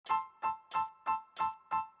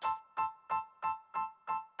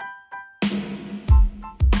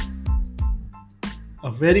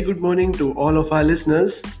A very good morning to all of our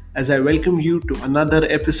listeners as I welcome you to another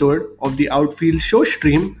episode of the Outfield Show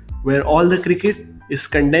stream where all the cricket is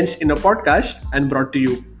condensed in a podcast and brought to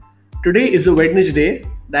you. Today is a Wednesday,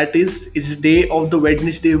 that is, it's day of the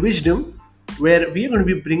Wednesday Wisdom, where we are going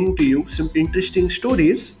to be bringing to you some interesting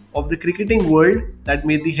stories of the cricketing world that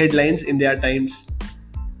made the headlines in their times.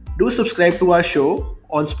 Do subscribe to our show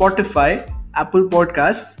on Spotify, Apple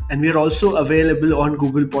Podcasts, and we are also available on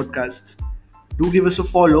Google Podcasts. Do give us a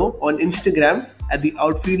follow on Instagram at the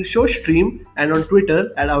Outfield Show stream and on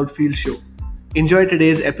Twitter at Outfield Show. Enjoy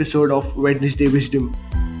today's episode of Wednesday Wisdom.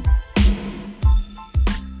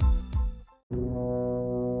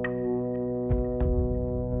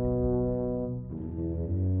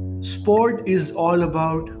 Sport is all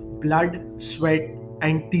about blood, sweat,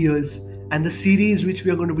 and tears, and the series which we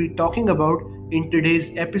are going to be talking about in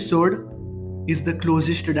today's episode is the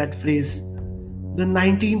closest to that phrase. The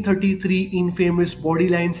 1933 infamous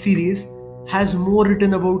Bodyline series has more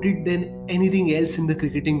written about it than anything else in the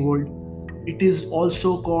cricketing world. It is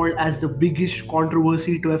also called as the biggest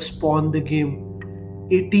controversy to have spawned the game.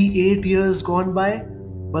 88 years gone by,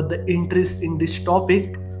 but the interest in this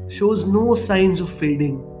topic shows no signs of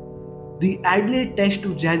fading. The Adelaide Test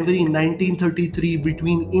of January 1933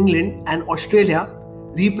 between England and Australia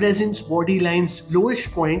represents Bodyline's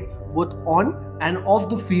lowest point both on and off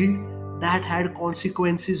the field that had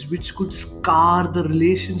consequences which could scar the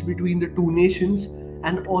relations between the two nations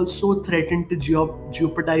and also threaten to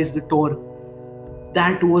jeopardize the tour.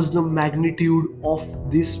 That was the magnitude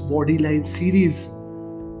of this Bodyline series.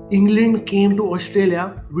 England came to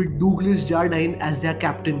Australia with Douglas Jardine as their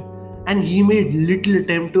captain, and he made little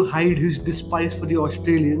attempt to hide his despise for the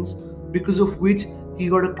Australians, because of which he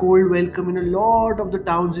got a cold welcome in a lot of the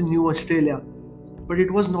towns in New Australia. But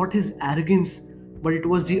it was not his arrogance, but it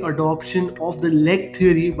was the adoption of the leg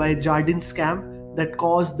theory by Jardine's camp that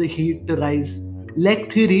caused the heat to rise.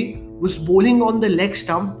 Leg theory was bowling on the leg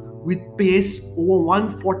stump with pace over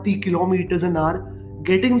 140 kilometers an hour,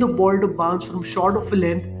 getting the ball to bounce from short of a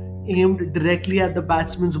length aimed directly at the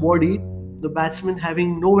batsman's body, the batsman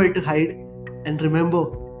having nowhere to hide. And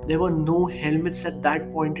remember, there were no helmets at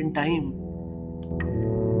that point in time.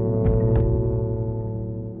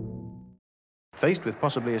 Faced with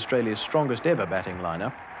possibly Australia's strongest ever batting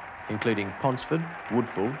lineup, including Ponsford,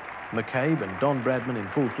 Woodfull, McCabe and Don Bradman in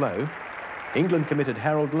full flow, England committed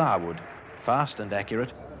Harold Larwood, fast and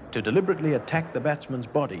accurate, to deliberately attack the batsman's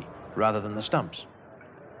body rather than the stumps.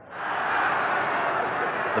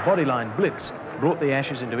 The Bodyline blitz brought the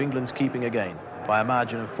Ashes into England's keeping again by a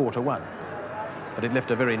margin of 4-1, but it left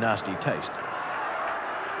a very nasty taste.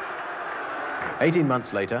 18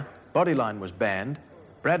 months later, Bodyline was banned,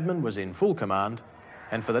 Bradman was in full command,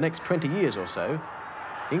 and for the next 20 years or so,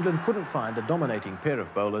 England couldn't find a dominating pair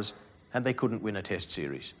of bowlers and they couldn't win a test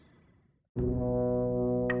series.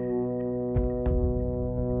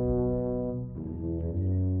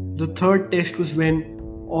 The third test was when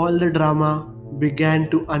all the drama began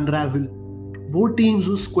to unravel. Both teams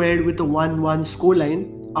were squared with a 1-1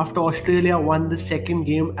 scoreline after Australia won the second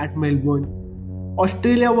game at Melbourne.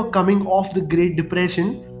 Australia were coming off the Great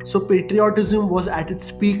Depression, so patriotism was at its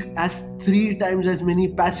peak as 3 times as many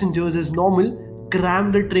passengers as normal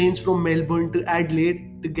crammed the trains from Melbourne to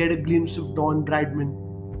Adelaide to get a glimpse of Don Bradman.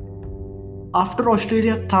 After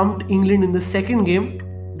Australia thumped England in the second game,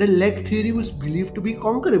 the leg theory was believed to be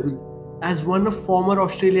conquerable. As one of former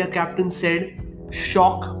Australia captains said,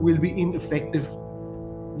 shock will be ineffective.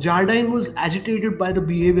 Jardine was agitated by the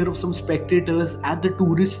behavior of some spectators at the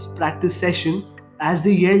tourists' practice session as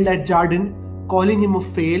they yelled at Jardine, calling him a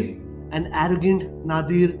fail, an arrogant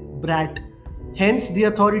Nadir brat. Hence, the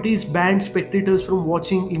authorities banned spectators from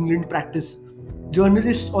watching England practice.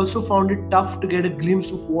 Journalists also found it tough to get a glimpse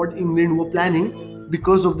of what England were planning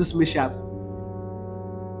because of this mishap.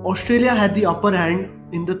 Australia had the upper hand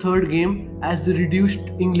in the third game as they reduced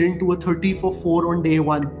England to a 30 for 4 on day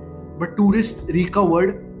 1, but tourists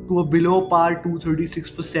recovered to a below par 236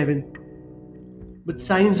 for 7. But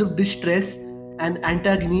signs of distress and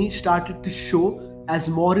antagony started to show as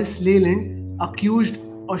Maurice Leyland accused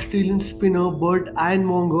Australian spinner Bert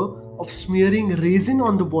Ironmonger of smearing resin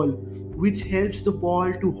on the ball, which helps the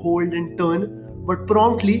ball to hold and turn, but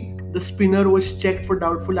promptly the spinner was checked for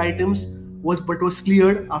doubtful items but was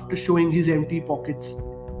cleared after showing his empty pockets.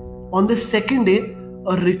 On the second day,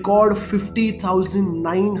 a record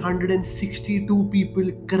 50,962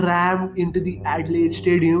 people crammed into the Adelaide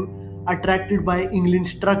Stadium, attracted by England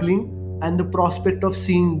struggling and the prospect of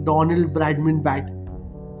seeing Donald Bradman bat.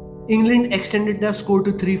 England extended their score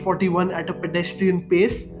to 341 at a pedestrian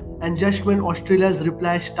pace, and just when Australia's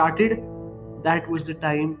reply started, that was the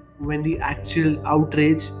time when the actual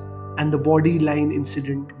outrage and the body line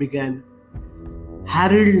incident began.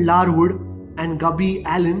 Harold Larwood and Gubby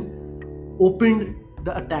Allen opened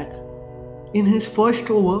the attack. In his first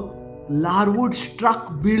over, Larwood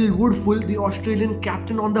struck Bill Woodfull, the Australian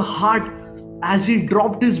captain, on the heart as he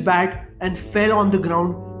dropped his bat and fell on the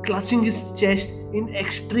ground, clutching his chest in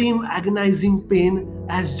extreme agonizing pain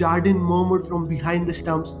as Jardine murmured from behind the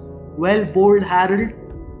stumps, "Well bowled, Harold."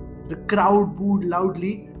 The crowd booed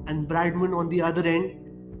loudly, and Bradman on the other end,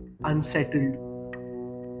 unsettled.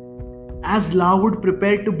 As Larwood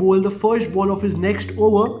prepared to bowl the first ball of his next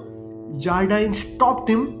over, Jardine stopped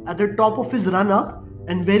him at the top of his run-up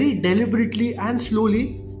and very deliberately and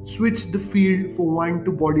slowly switched the field for one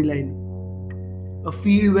to bodyline. A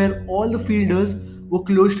field where all the fielders were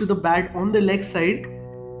close to the bat on the leg side,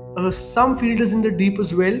 some fielders in the deep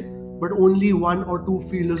as well, but only one or two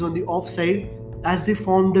fielders on the off side as they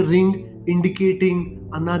formed a ring indicating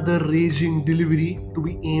another raging delivery to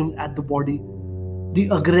be aimed at the body. The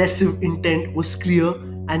aggressive intent was clear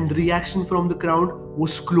and reaction from the crowd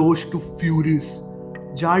was close to furious.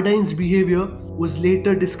 Jardine's behavior was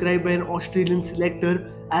later described by an Australian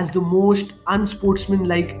selector as the most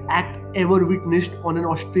unsportsmanlike act ever witnessed on an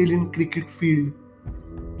Australian cricket field.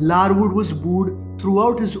 Larwood was booed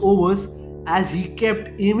throughout his overs as he kept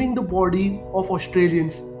aiming the body of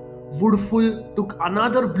Australians. Woodfull took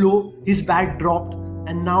another blow, his bat dropped,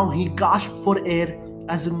 and now he gasped for air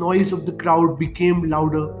as the noise of the crowd became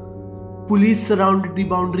louder. Police surrounded the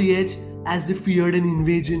boundary edge as they feared an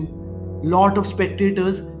invasion. Lot of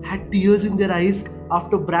spectators had tears in their eyes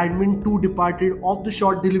after Bradman too departed off the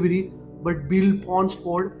short delivery, but Bill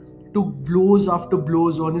Ponsford took blows after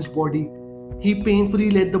blows on his body. He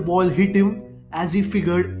painfully let the ball hit him as he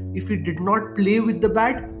figured if he did not play with the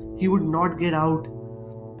bat, he would not get out.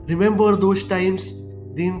 Remember those times?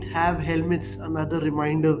 Didn't have helmets, another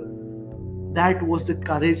reminder. That was the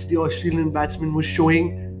courage the Australian batsman was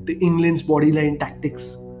showing to England's bodyline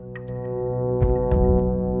tactics.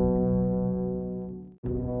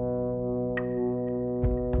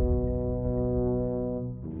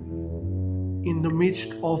 In the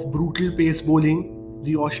midst of brutal pace bowling,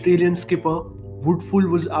 the Australian skipper Woodfull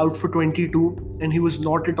was out for 22 and he was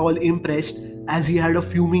not at all impressed as he had a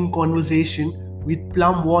fuming conversation with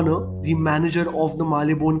Plum Warner, the manager of the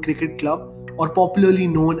Marylebone Cricket Club, or popularly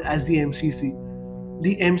known as the MCC.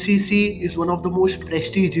 The MCC is one of the most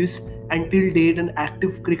prestigious and till date an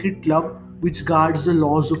active cricket club which guards the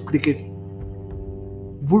laws of cricket.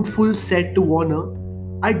 Woodfull said to Warner,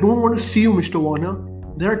 "I don't want to see you, Mr. Warner.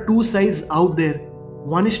 There are two sides out there.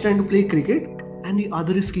 One is trying to play cricket and the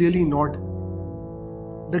other is clearly not.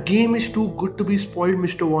 The game is too good to be spoiled,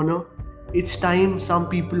 Mr. Warner. It's time some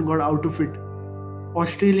people got out of it."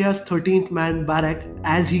 Australia's 13th man Barak,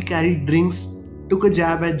 as he carried drinks, took a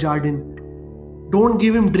jab at Jardine. "Don't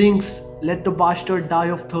give him drinks, let the bastard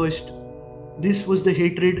die of thirst." This was the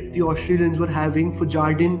hatred the Australians were having for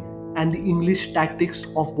Jardine and the English tactics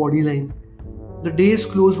of bodyline. The day's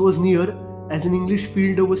close was near as an English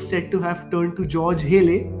fielder was said to have turned to George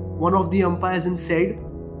Haley, one of the umpires, and said,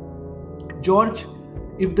 "George,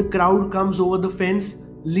 if the crowd comes over the fence,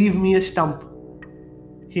 leave me a stump."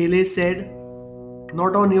 Haley said,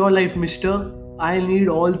 "Not on your life, mister. I'll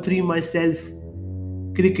need all three myself."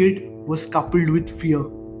 Cricket was coupled with fear.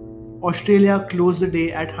 Australia closed the day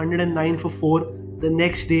at 109 for 4, the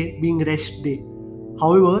next day being rest day.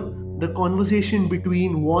 However, the conversation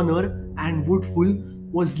between Warner and Woodfull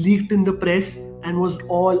was leaked in the press and was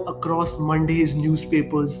all across Monday's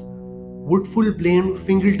newspapers. Woodfull blamed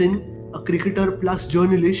Fingleton, a cricketer plus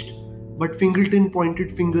journalist, but Fingleton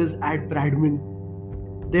pointed fingers at Bradman.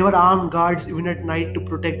 There were armed guards even at night to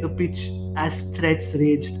protect the pitch as threats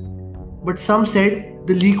raged. But some said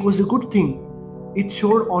the leak was a good thing. It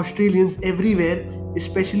showed Australians everywhere,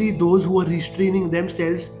 especially those who were restraining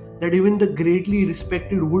themselves, that even the greatly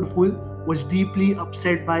respected Woodfull was deeply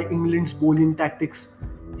upset by England's bowling tactics.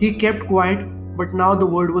 He kept quiet, but now the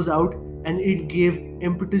word was out and it gave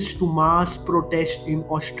impetus to mass protest in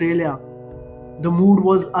Australia. The mood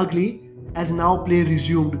was ugly as now play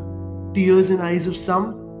resumed. Tears in eyes of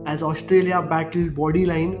some as Australia battled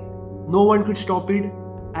bodyline. No one could stop it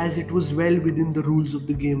as it was well within the rules of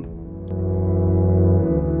the game.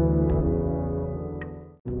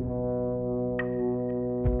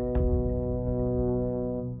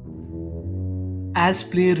 As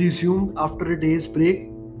play resumed after a day's break,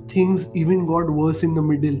 things even got worse in the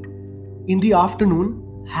middle. In the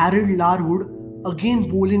afternoon, Harold Larwood, again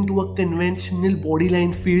bowling to a conventional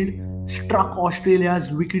bodyline field, struck Australia's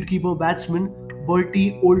wicketkeeper batsman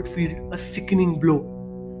Bertie Oldfield a sickening blow.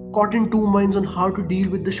 Caught in two minds on how to deal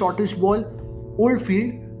with the shortest ball,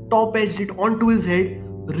 Oldfield top edged it onto his head,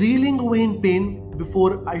 reeling away in pain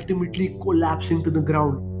before ultimately collapsing to the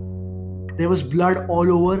ground. There was blood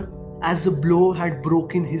all over as the blow had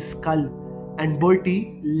broken his skull, and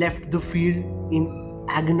Bertie left the field in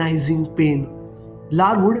agonizing pain.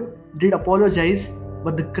 Larwood did apologize,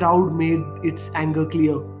 but the crowd made its anger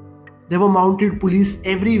clear. There were mounted police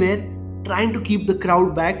everywhere trying to keep the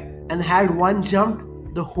crowd back, and had one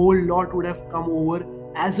jumped, the whole lot would have come over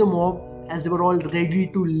as a mob, as they were all ready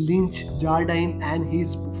to lynch Jardine and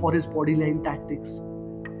for his bodyline tactics.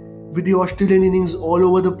 With the Australian innings all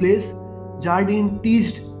over the place, Jardine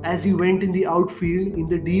teased as he went in the outfield in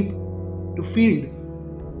the deep to field.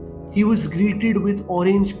 He was greeted with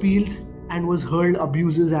orange peels and was hurled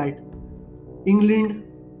abuses at. England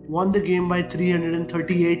won the game by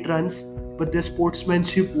 338 runs, but their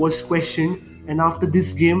sportsmanship was questioned, and after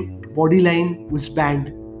this game, bodyline was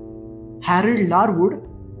banned. Harold Larwood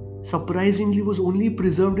surprisingly was only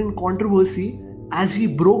preserved in controversy as he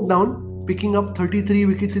broke down, picking up 33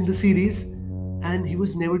 wickets in the series, and he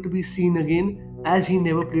was never to be seen again as he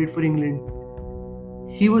never played for England.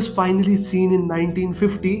 He was finally seen in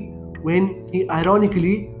 1950 when he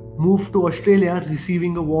ironically moved to Australia,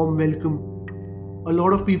 receiving a warm welcome. A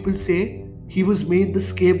lot of people say he was made the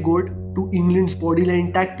scapegoat to England's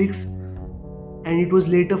bodyline tactics, and it was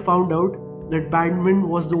later found out that Badman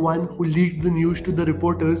was the one who leaked the news to the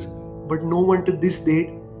reporters, but no one to this date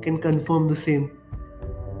can confirm the same.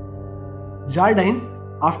 Jardine,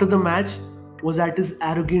 after the match, was at his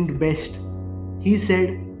arrogant best. He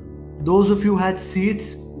said, "Those of you who had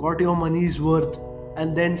seats got your money's worth,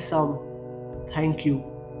 and then some. Thank you."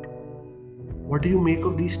 What do you make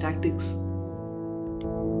of these tactics?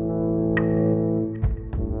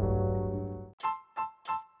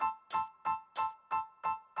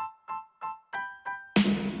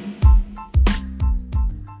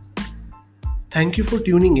 Thank you for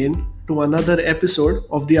tuning in to another episode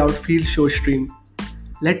of the Outfield Show Stream.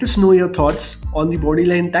 Let us know your thoughts on the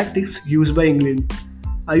bodyline tactics used by England.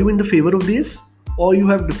 Are you in the favor of these, or you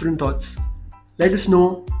have different thoughts? Let us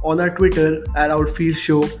know on our Twitter @Outfield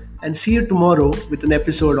Show, and see you tomorrow with an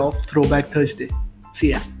episode of Throwback Thursday.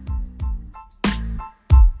 See ya.